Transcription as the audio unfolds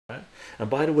And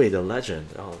by the way, the legend,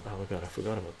 oh my god, I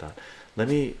forgot about that. Let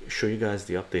me show you guys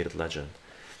the updated legend.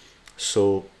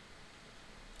 So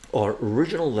our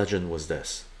original legend was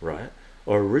this, right?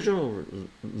 Our original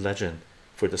legend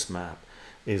for this map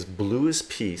is blue is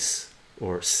peace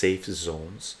or safe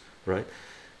zones, right?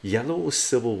 Yellow is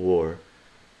civil war,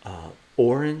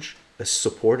 orange is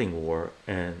supporting war,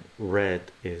 and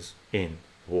red is in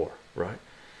war, right?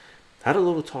 Had a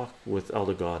little talk with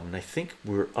Elder God, and I think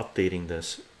we're updating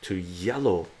this to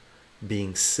yellow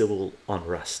being civil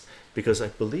unrest, because I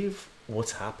believe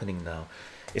what's happening now,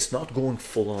 it's not going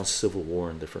full on civil war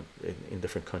in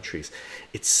different countries.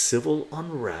 It's civil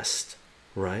unrest,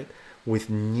 right? With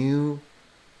new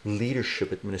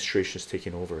leadership administrations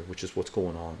taking over, which is what's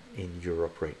going on in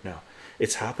Europe right now.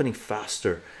 It's happening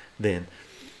faster than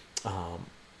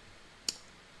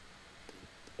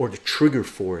or the trigger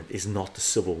for it is not the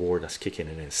civil war that's kicking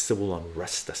it in, it's civil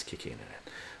unrest that's kicking it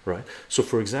in, right? So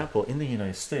for example, in the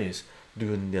United States,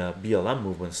 during the BLM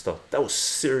movement stuff, that was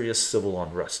serious civil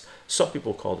unrest. Some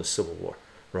people call it civil war,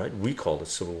 right? We call it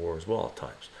civil war as well at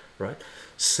times, right?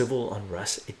 Civil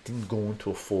unrest, it didn't go into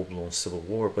a full-blown civil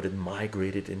war, but it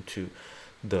migrated into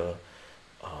the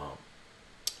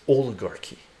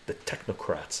oligarchy, the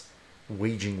technocrats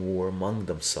waging war among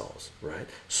themselves, right?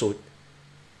 So it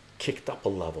kicked up a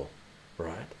level,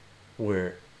 right,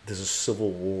 where there's a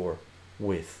civil war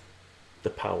with the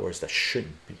powers that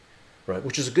shouldn't be, right?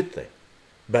 Which is a good thing,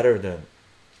 better than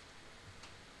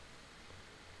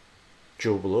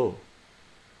Joe Blow,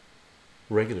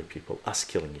 regular people, us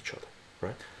killing each other,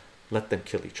 right? Let them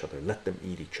kill each other, let them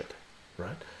eat each other,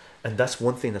 right? And that's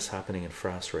one thing that's happening in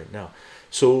France right now.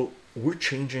 So we're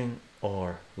changing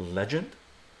our legend,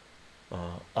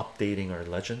 updating our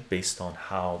legend based on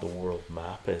how the world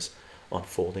map is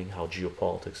unfolding, how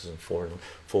geopolitics is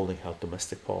unfolding, how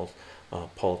domestic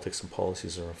politics and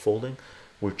policies are unfolding.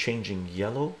 We're changing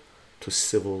yellow to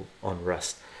civil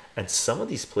unrest, and some of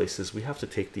these places we have to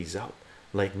take these out.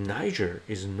 Like Niger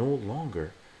is no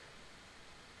longer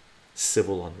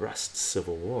civil unrest,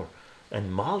 civil war,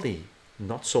 and Mali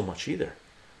not so much either,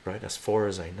 right, as far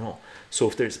as I know. So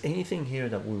if there's anything here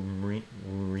that we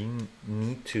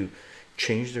need to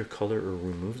change their color or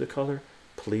remove the color,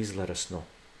 please let us know.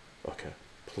 Okay,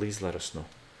 please let us know,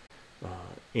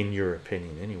 in your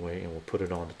opinion anyway, and we'll put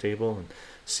it on the table and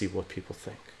see what people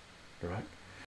think. All right.